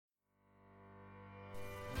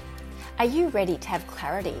Are you ready to have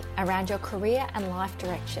clarity around your career and life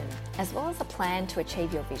direction, as well as a plan to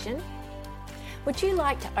achieve your vision? Would you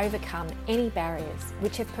like to overcome any barriers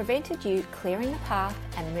which have prevented you clearing the path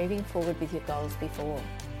and moving forward with your goals before?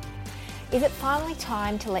 Is it finally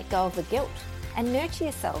time to let go of the guilt and nurture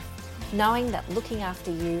yourself, knowing that looking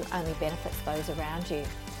after you only benefits those around you?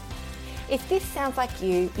 If this sounds like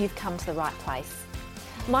you, you've come to the right place.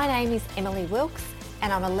 My name is Emily Wilkes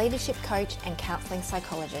and I'm a leadership coach and counselling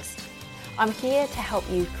psychologist. I'm here to help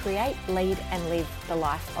you create, lead and live the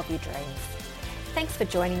life of your dreams. Thanks for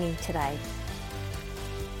joining me today.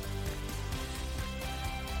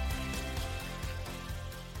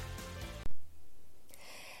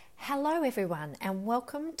 Hello everyone and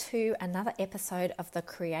welcome to another episode of the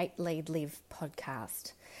Create, Lead, Live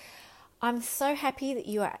podcast. I'm so happy that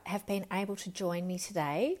you have been able to join me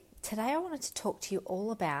today. Today I wanted to talk to you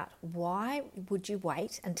all about why would you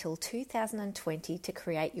wait until 2020 to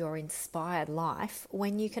create your inspired life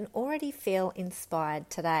when you can already feel inspired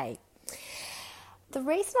today. The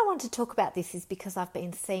reason I want to talk about this is because I've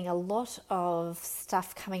been seeing a lot of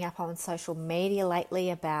stuff coming up on social media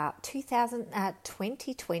lately about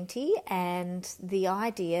 2020 and the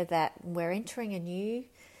idea that we're entering a new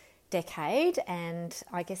decade and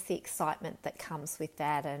I guess the excitement that comes with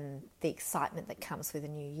that and the excitement that comes with a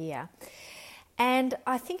new year. And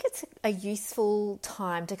I think it's a useful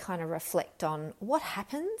time to kind of reflect on what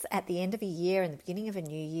happens at the end of a year and the beginning of a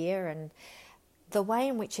new year and the way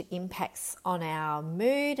in which it impacts on our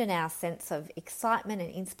mood and our sense of excitement and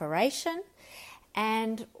inspiration,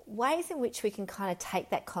 and ways in which we can kind of take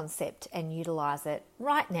that concept and utilise it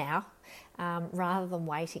right now rather than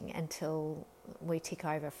waiting until we tick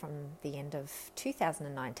over from the end of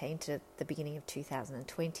 2019 to the beginning of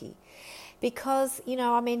 2020. Because,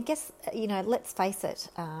 let's face it,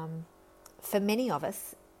 for many of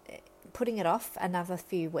us, putting it off another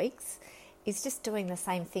few weeks is just doing the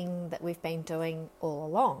same thing that we've been doing all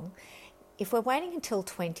along. If we're waiting until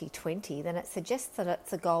 2020, then it suggests that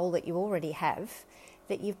it's a goal that you already have,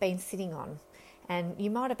 that you've been sitting on. And you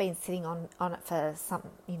might have been sitting on it for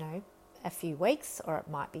a few weeks, or it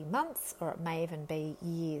might be months, or it may even be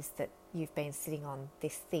years that you've been sitting on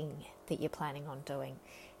this thing that you're planning on doing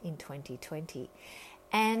in 2020.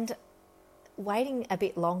 And waiting a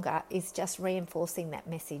bit longer is just reinforcing that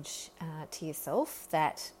message to yourself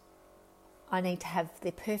that I need to have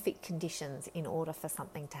the perfect conditions in order for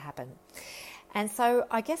something to happen. And so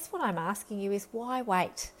I guess what I'm asking you is, why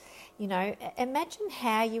wait? Imagine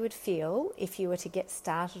how you would feel if you were to get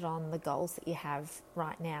started on the goals that you have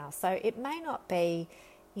right now. So it may not be,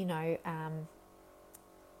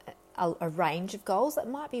 a range of goals. It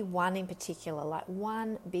might be one in particular, like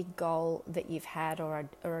one big goal that you've had, or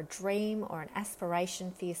a dream or an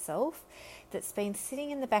aspiration for yourself that's been sitting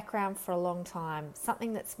in the background for a long time.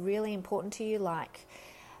 Something that's really important to you, like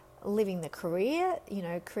living the career,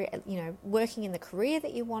 working in the career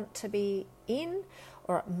that you want to be in,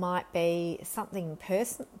 or it might be something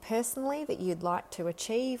personally that you'd like to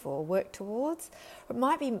achieve or work towards, or it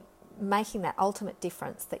might be making that ultimate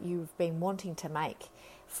difference that you've been wanting to make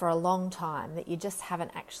for a long time that you just haven't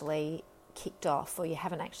actually kicked off or you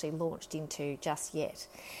haven't actually launched into just yet.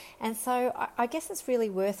 And so I guess it's really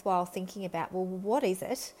worthwhile thinking about, well, what is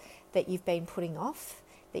it that you've been putting off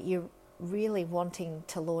that you're really wanting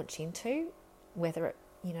to launch into, whether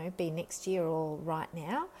it be next year or right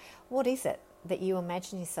now? What is it that you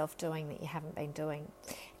imagine yourself doing that you haven't been doing?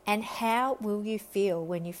 And how will you feel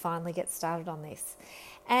when you finally get started on this?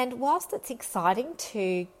 And whilst it's exciting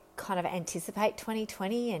to kind of anticipate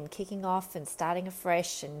 2020 and kicking off and starting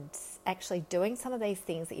afresh and actually doing some of these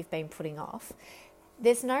things that you've been putting off,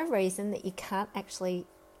 there's no reason that you can't actually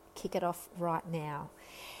kick it off right now.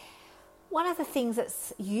 One of the things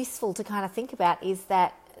that's useful to kind of think about is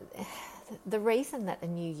that the reason that the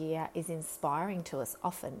new year is inspiring to us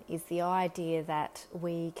often is the idea that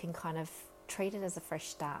we can kind of treat it as a fresh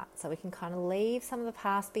start. So we can kind of leave some of the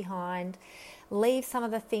past behind, leave some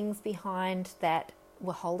of the things behind that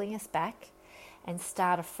were holding us back, and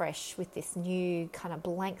start afresh with this new kind of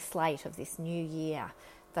blank slate of this new year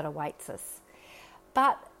that awaits us.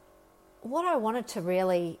 But what I wanted to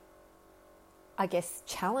really,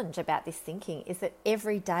 challenge about this thinking is that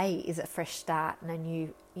every day is a fresh start and a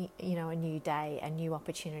new day, a new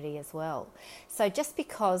opportunity as well. So just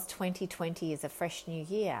because 2020 is a fresh new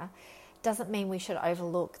year doesn't mean we should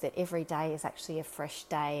overlook that every day is actually a fresh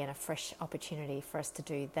day and a fresh opportunity for us to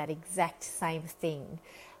do that exact same thing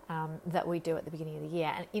that we do at the beginning of the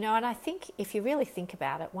year. And I think if you really think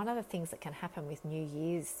about it, one of the things that can happen with New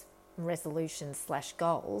Year's resolutions /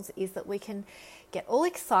 goals is that we can get all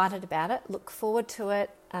excited about it, look forward to it,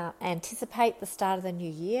 anticipate the start of the new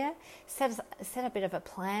year, set a bit of a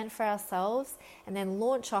plan for ourselves, and then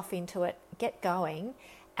launch off into it, get going,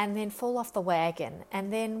 and then fall off the wagon.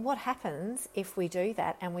 And then what happens if we do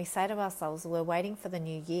that and we say to ourselves, we're waiting for the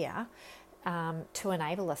new year to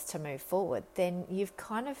enable us to move forward? Then you've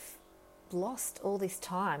kind of lost all this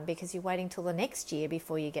time because you're waiting till the next year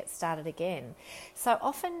before you get started again. So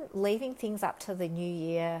often leaving things up to the new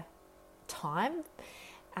year time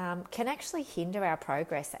can actually hinder our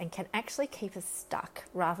progress and can actually keep us stuck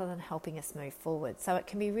rather than helping us move forward. So it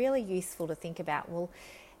can be really useful to think about,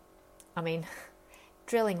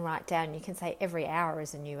 drilling right down, you can say every hour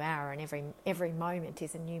is a new hour and every moment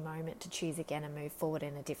is a new moment to choose again and move forward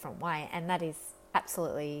in a different way. And that is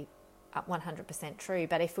absolutely 100% true.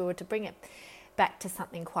 But if we were to bring it back to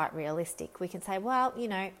something quite realistic, we can say, well,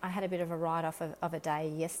 I had a bit of a write-off of a day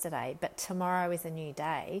yesterday, but tomorrow is a new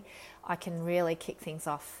day. I can really kick things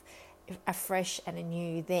off afresh and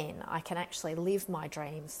anew then. I can actually live my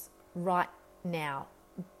dreams right now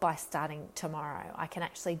by starting tomorrow. I can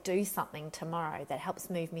actually do something tomorrow that helps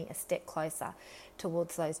move me a step closer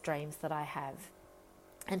towards those dreams that I have,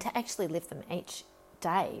 and to actually live them each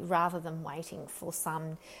day rather than waiting for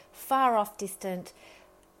some far off distant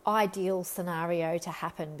ideal scenario to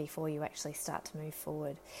happen before you actually start to move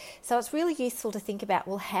forward. So it's really useful to think about,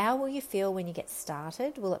 well, how will you feel when you get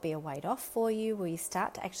started? Will it be a weight off for you? Will you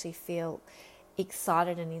start to actually feel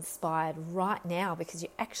excited and inspired right now because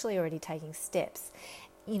you're actually already taking steps?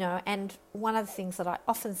 And one of the things that I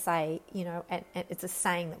often say, and it's a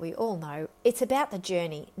saying that we all know, it's about the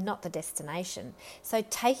journey, not the destination. So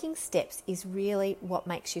taking steps is really what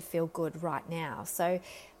makes you feel good right now. So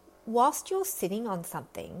whilst you're sitting on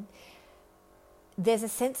something, there's a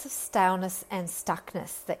sense of staleness and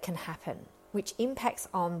stuckness that can happen, which impacts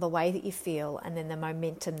on the way that you feel and then the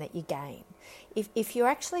momentum that you gain. If you're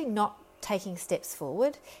actually not taking steps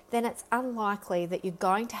forward, then it's unlikely that you're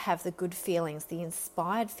going to have the good feelings, the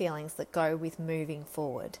inspired feelings that go with moving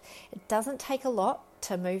forward. It doesn't take a lot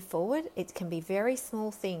to move forward. It can be very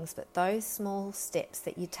small things, but those small steps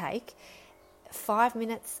that you take, 5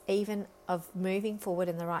 minutes even of moving forward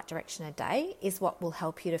in the right direction a day, is what will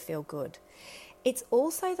help you to feel good. It's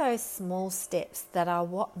also those small steps that are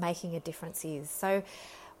what making a difference is. So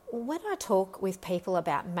when I talk with people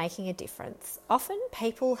about making a difference, often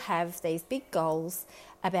people have these big goals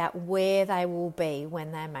about where they will be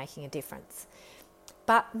when they're making a difference.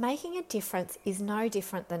 But making a difference is no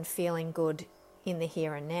different than feeling good in the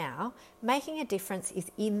here and now. Making a difference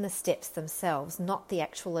is in the steps themselves, not the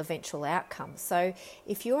actual eventual outcome. So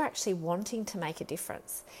if you're actually wanting to make a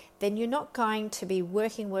difference, then you're not going to be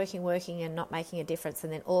working and not making a difference,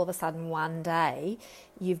 and then all of a sudden one day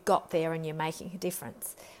you've got there and you're making a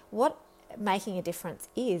difference. What making a difference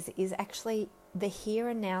is actually the here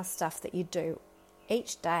and now stuff that you do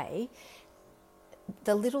each day,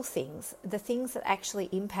 the little things, the things that actually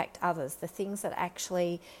impact others, the things that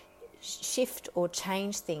actually shift or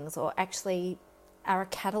change things or actually are a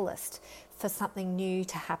catalyst for something new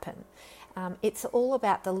to happen. It's all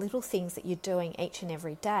about the little things that you're doing each and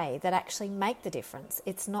every day that actually make the difference.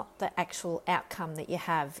 It's not the actual outcome that you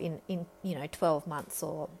have in 12 months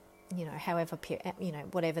or however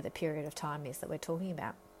whatever the period of time is that we're talking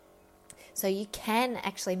about. So you can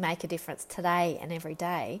actually make a difference today and every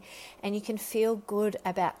day, and you can feel good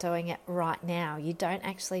about doing it right now. You don't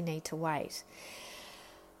actually need to wait.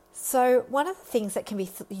 So one of the things that can be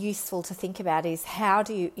useful to think about is how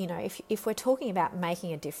do you, if we're talking about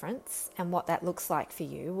making a difference and what that looks like for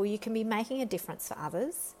you, well, you can be making a difference for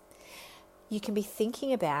others. You can be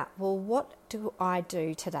thinking about, well, what do I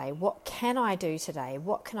do today? What can I do today?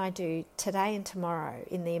 What can I do today and tomorrow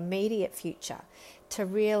in the immediate future to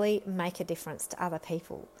really make a difference to other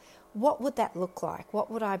people? What would that look like?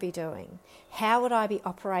 What would I be doing? How would I be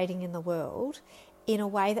operating in the world in a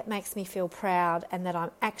way that makes me feel proud and that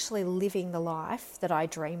I'm actually living the life that I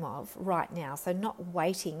dream of right now? So not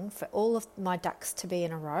waiting for all of my ducks to be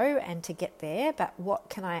in a row and to get there, but what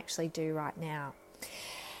can I actually do right now?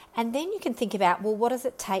 And then you can think about, well, what does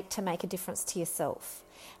it take to make a difference to yourself?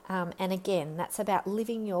 And again, that's about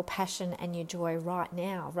living your passion and your joy right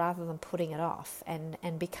now rather than putting it off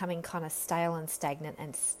and becoming kind of stale and stagnant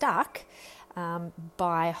and stuck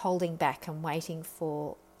by holding back and waiting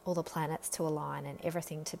for all the planets to align and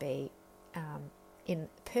everything to be in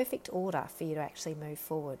perfect order for you to actually move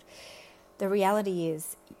forward. The reality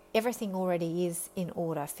is everything already is in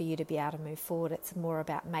order for you to be able to move forward. It's more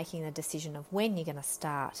about making the decision of when you're going to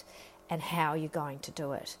start and how you're going to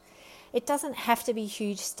do it. It doesn't have to be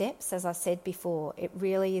huge steps, as I said before. It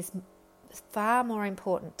really is far more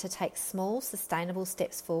important to take small, sustainable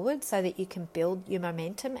steps forward so that you can build your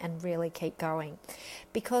momentum and really keep going.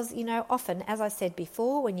 Because, often, as I said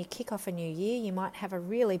before, when you kick off a new year, you might have a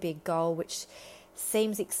really big goal which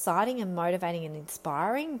seems exciting and motivating and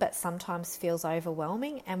inspiring, but sometimes feels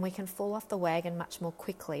overwhelming, and we can fall off the wagon much more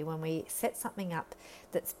quickly when we set something up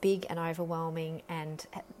that's big and overwhelming and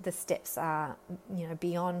the steps are,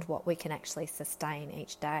 beyond what we can actually sustain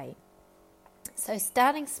each day. So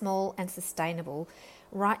starting small and sustainable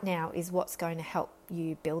right now is what's going to help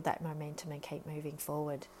you build that momentum and keep moving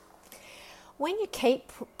forward. When you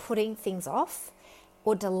keep putting things off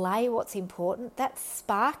or delay what's important, that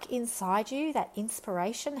spark inside you, that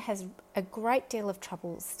inspiration, has a great deal of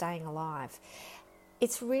trouble staying alive.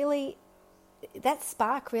 That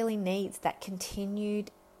spark really needs that continued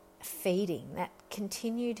feeding, that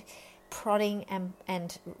continued prodding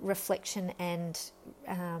and reflection and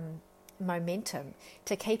momentum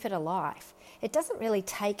to keep it alive. It doesn't really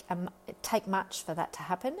take much for that to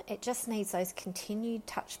happen. It just needs those continued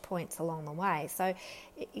touch points along the way. So,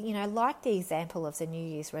 like the example of the New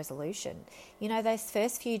Year's resolution, those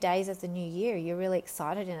first few days of the new year, you're really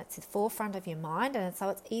excited and it's the forefront of your mind, and so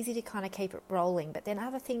it's easy to kind of keep it rolling. But then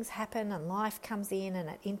other things happen and life comes in and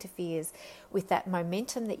it interferes with that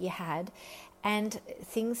momentum that you had, and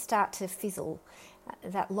things start to fizzle.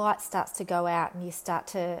 That light starts to go out and you start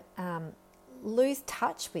to lose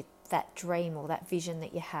touch with that dream or that vision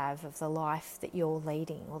that you have of the life that you're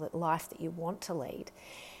leading or the life that you want to lead.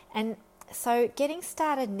 And so getting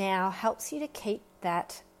started now helps you to keep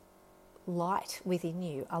that light within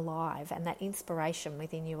you alive and that inspiration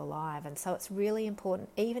within you alive. And so it's really important,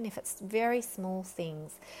 even if it's very small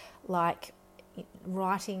things like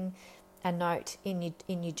writing a note in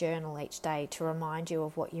your journal each day to remind you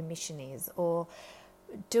of what your mission is, or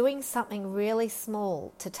doing something really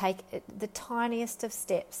small to take the tiniest of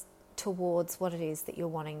steps towards what it is that you're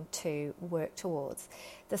wanting to work towards.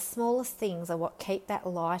 The smallest things are what keep that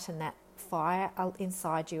light and that fire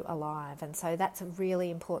inside you alive. And so that's a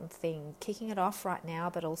really important thing, kicking it off right now,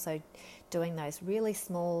 but also doing those really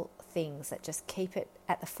small things that just keep it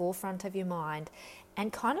at the forefront of your mind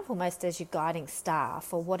and kind of almost as your guiding star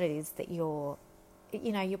for what it is that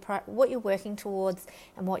what you're working towards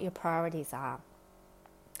and what your priorities are.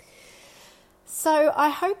 So I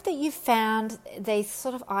hope that you found these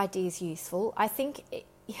sort of ideas useful. I think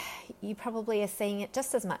you probably are seeing it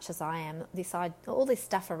just as much as I am, all this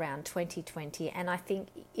stuff around 2020, and I think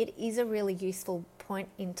it is a really useful point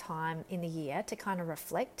in time in the year to kind of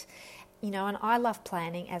reflect. And I love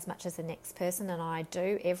planning as much as the next person, and I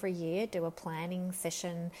do every year do a planning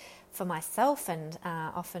session for myself and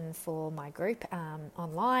often for my group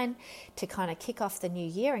online to kind of kick off the new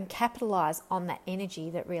year and capitalise on that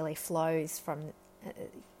energy that really flows from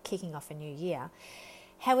kicking off a new year.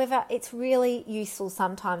 However, it's really useful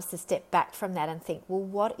sometimes to step back from that and think, well,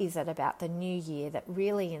 what is it about the new year that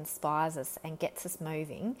really inspires us and gets us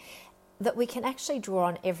moving, that we can actually draw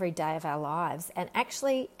on every day of our lives and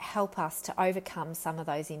actually help us to overcome some of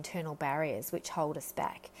those internal barriers which hold us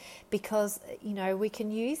back. Because, we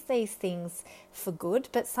can use these things for good,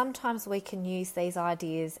 but sometimes we can use these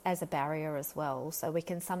ideas as a barrier as well. So we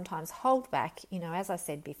can sometimes hold back, as I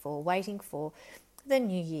said before, waiting for the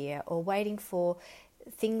new year or waiting for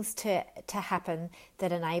things to happen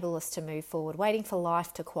that enable us to move forward, waiting for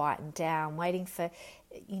life to quieten down, waiting for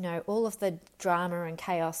all of the drama and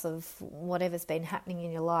chaos of whatever's been happening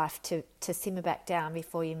in your life to simmer back down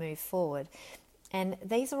before you move forward. And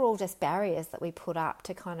these are all just barriers that we put up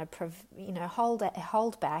to kind of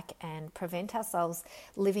hold back and prevent ourselves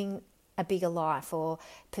living a bigger life or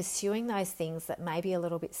pursuing those things that may be a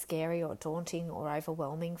little bit scary or daunting or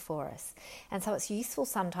overwhelming for us. And so it's useful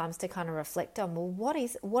sometimes to kind of reflect on, well,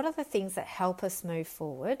 what are the things that help us move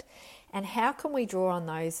forward, and how can we draw on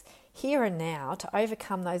those here and now to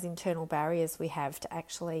overcome those internal barriers we have to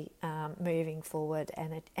actually moving forward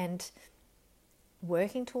and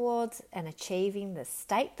working towards and achieving the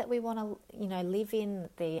state that we want to live in,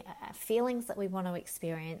 the feelings that we want to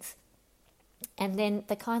experience, and then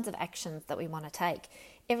the kinds of actions that we want to take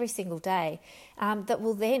every single day that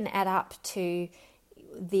will then add up to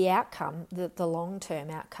the outcome, the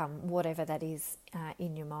long-term outcome, whatever that is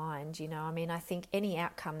in your mind. I think any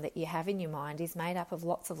outcome that you have in your mind is made up of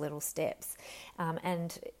lots of little steps,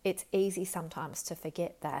 and it's easy sometimes to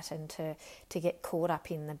forget that and to get caught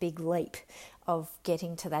up in the big leap of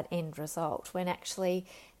getting to that end result, when actually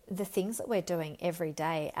the things that we're doing every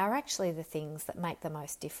day are actually the things that make the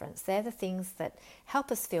most difference. They're the things that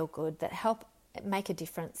help us feel good, that help make a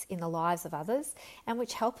difference in the lives of others, and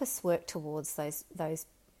which help us work towards those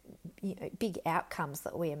big outcomes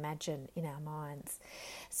that we imagine in our minds.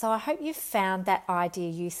 So I hope you've found that idea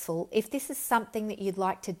useful. If this is something that you'd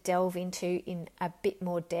like to delve into in a bit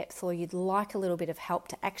more depth, or you'd like a little bit of help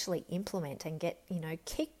to actually implement and get,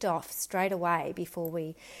 kicked off straight away before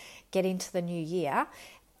we get into the new year,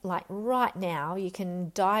 like right now, you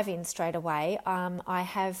can dive in straight away. I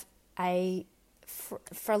have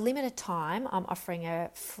for a limited time, I'm offering a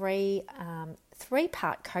free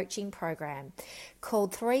 3-part coaching program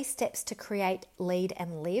called 3 Steps to Create, Lead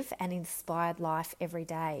and Live an Inspired Life Every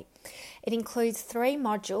Day. It includes 3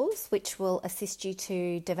 modules which will assist you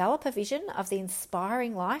to develop a vision of the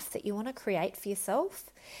inspiring life that you want to create for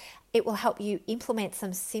yourself. It will help you implement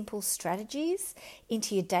some simple strategies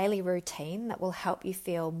into your daily routine that will help you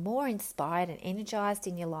feel more inspired and energized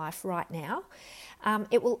in your life right now.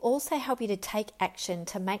 It will also help you to take action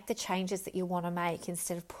to make the changes that you want to make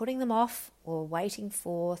instead of putting them off or waiting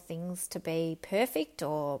for things to be perfect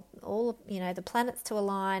or all, the planets to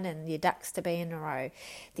align and your ducks to be in a row.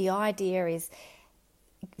 The idea is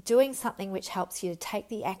doing something which helps you to take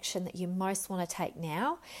the action that you most want to take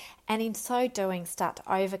now, and in so doing start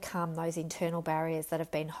to overcome those internal barriers that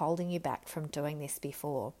have been holding you back from doing this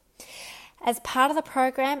before. As part of the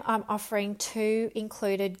program, I'm offering 2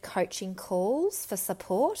 included coaching calls for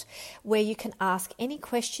support where you can ask any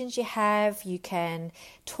questions you have. You can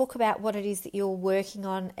talk about what it is that you're working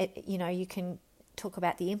on. You can talk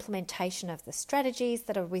about the implementation of the strategies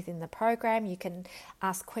that are within the program. You can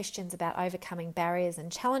ask questions about overcoming barriers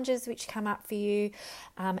and challenges which come up for you,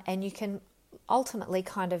 and you can ultimately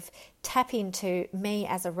kind of tap into me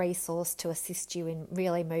as a resource to assist you in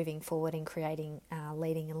really moving forward in creating,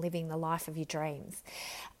 leading and living the life of your dreams.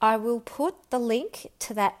 I will put the link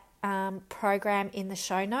to that program in the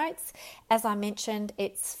show notes. As I mentioned,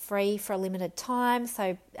 it's free for a limited time,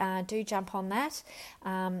 so do jump on that.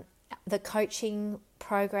 The coaching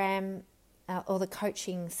program or the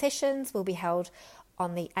coaching sessions will be held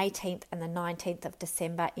on the 18th and the 19th of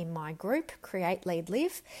December in my group, Create, Lead,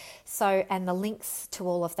 Live. And the links to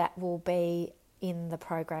all of that will be in the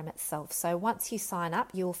program itself. So once you sign up,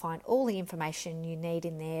 you'll find all the information you need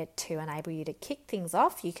in there to enable you to kick things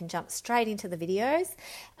off. You can jump straight into the videos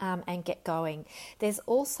and get going. There's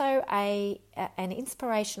also an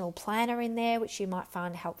inspirational planner in there, which you might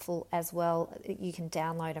find helpful as well. You can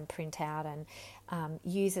download and print out and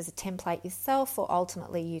use as a template yourself, or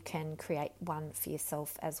ultimately you can create one for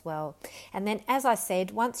yourself as well. And then, as I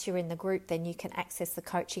said, once you're in the group, then you can access the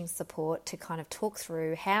coaching support to kind of talk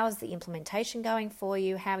through how is the implementation going for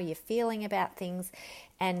you, how are you feeling about things,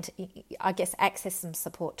 and I guess access some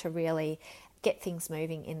support to really get things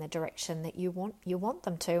moving in the direction that you want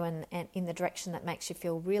them to, and in the direction that makes you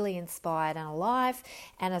feel really inspired and alive,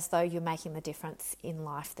 and as though you're making the difference in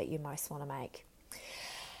life that you most want to make.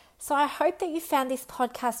 So I hope that you found this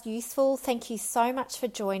podcast useful. Thank you so much for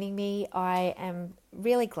joining me. I am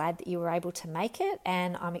really glad that you were able to make it,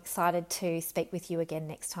 and I'm excited to speak with you again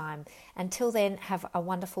next time. Until then, have a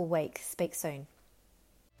wonderful week. Speak soon.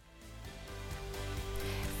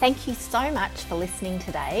 Thank you so much for listening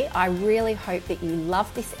today. I really hope that you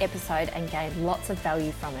loved this episode and gained lots of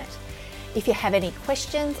value from it. If you have any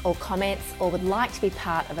questions or comments or would like to be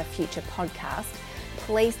part of a future podcast,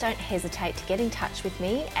 please don't hesitate to get in touch with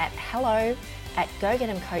me at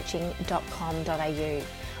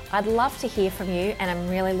hello@gogetemcoaching.com.au. I'd love to hear from you, and I'm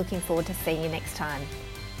really looking forward to seeing you next time.